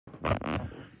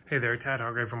Hey there, Tad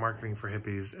Hargrave from Marketing for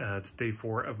Hippies. It's day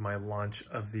 4 of my launch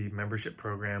of the membership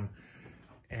program,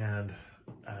 and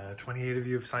 28 of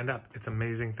you have signed up. It's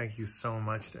amazing. Thank you so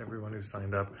much to everyone who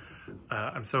signed up.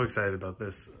 I'm so excited about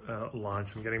this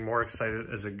launch. I'm getting more excited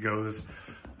as it goes.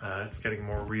 It's getting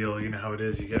more real. You know how it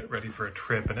is. You get ready for a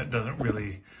trip and it doesn't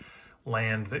really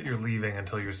land that you're leaving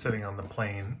until you're sitting on the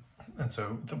plane. And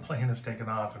so the plane has taken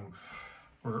off and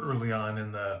we're early on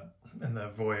in the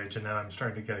voyage, and now I'm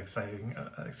starting to get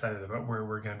excited about where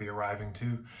we're going to be arriving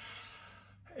to.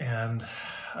 And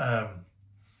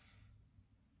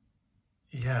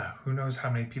yeah, who knows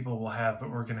how many people we'll have, but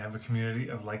we're going to have a community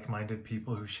of like-minded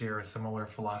people who share a similar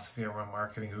philosophy around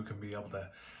marketing, who can be able to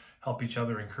help each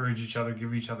other, encourage each other,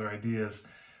 give each other ideas.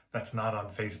 That's not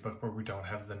on Facebook, where we don't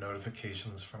have the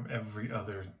notifications from every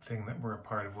other thing that we're a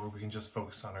part of, where we can just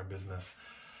focus on our business.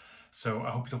 So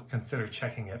I hope you'll consider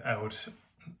checking it out.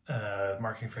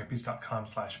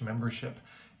 Marketingforhippies.com/membership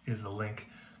is the link,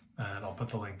 and I'll put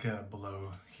the link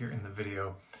below here in the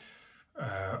video.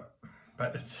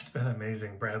 But it's been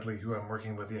amazing. Bradley, who I'm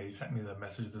working with, he sent me the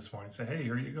message this morning, said, hey,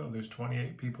 here you go. There's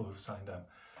 28 people who've signed up.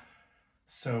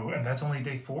 So, and that's only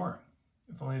day 4.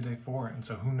 It's only day 4. And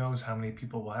so who knows how many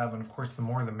people we'll have. And of course, the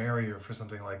more the merrier for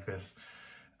something like this.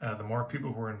 The more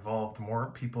people who are involved, the more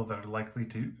people that are likely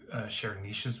to share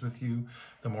niches with you,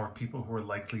 the more people who are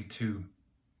likely to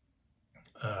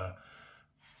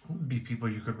be people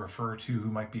you could refer to,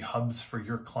 who might be hubs for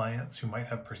your clients, who might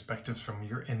have perspectives from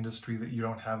your industry that you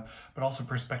don't have, but also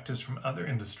perspectives from other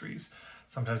industries.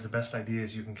 Sometimes the best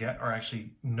ideas you can get are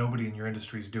actually nobody in your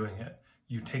industry is doing it.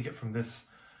 You take it from this,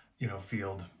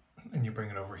 field, and you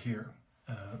bring it over here.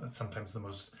 That's sometimes the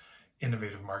most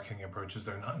innovative marketing approaches.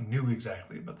 They're not new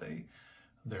exactly, but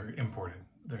they're imported.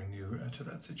 They're new to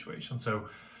that situation. So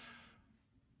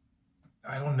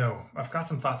I don't know. I've got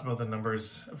some thoughts about the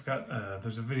numbers. I've got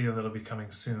there's a video that'll be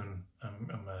coming soon.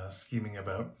 I'm scheming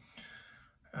about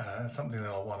something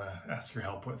that I'll want to ask your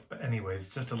help with. But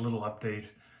anyways, just a little update.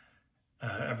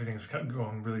 Everything's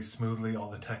going really smoothly.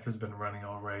 All the tech has been running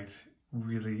all right.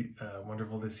 Really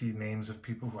wonderful to see names of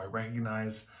people who I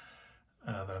recognize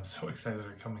that I'm so excited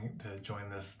are coming to join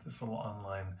this little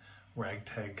online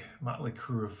ragtag motley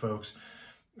crew of folks,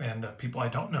 and people I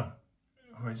don't know,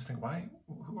 who I just think,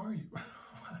 who are you?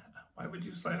 Why would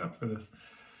you sign up for this?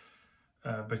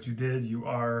 But you did, you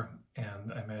are,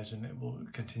 and I imagine it will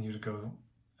continue to go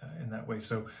in that way.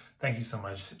 So thank you so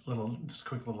much. Just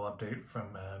quick little update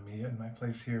from me and my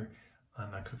place here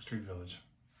on Cook Street Village.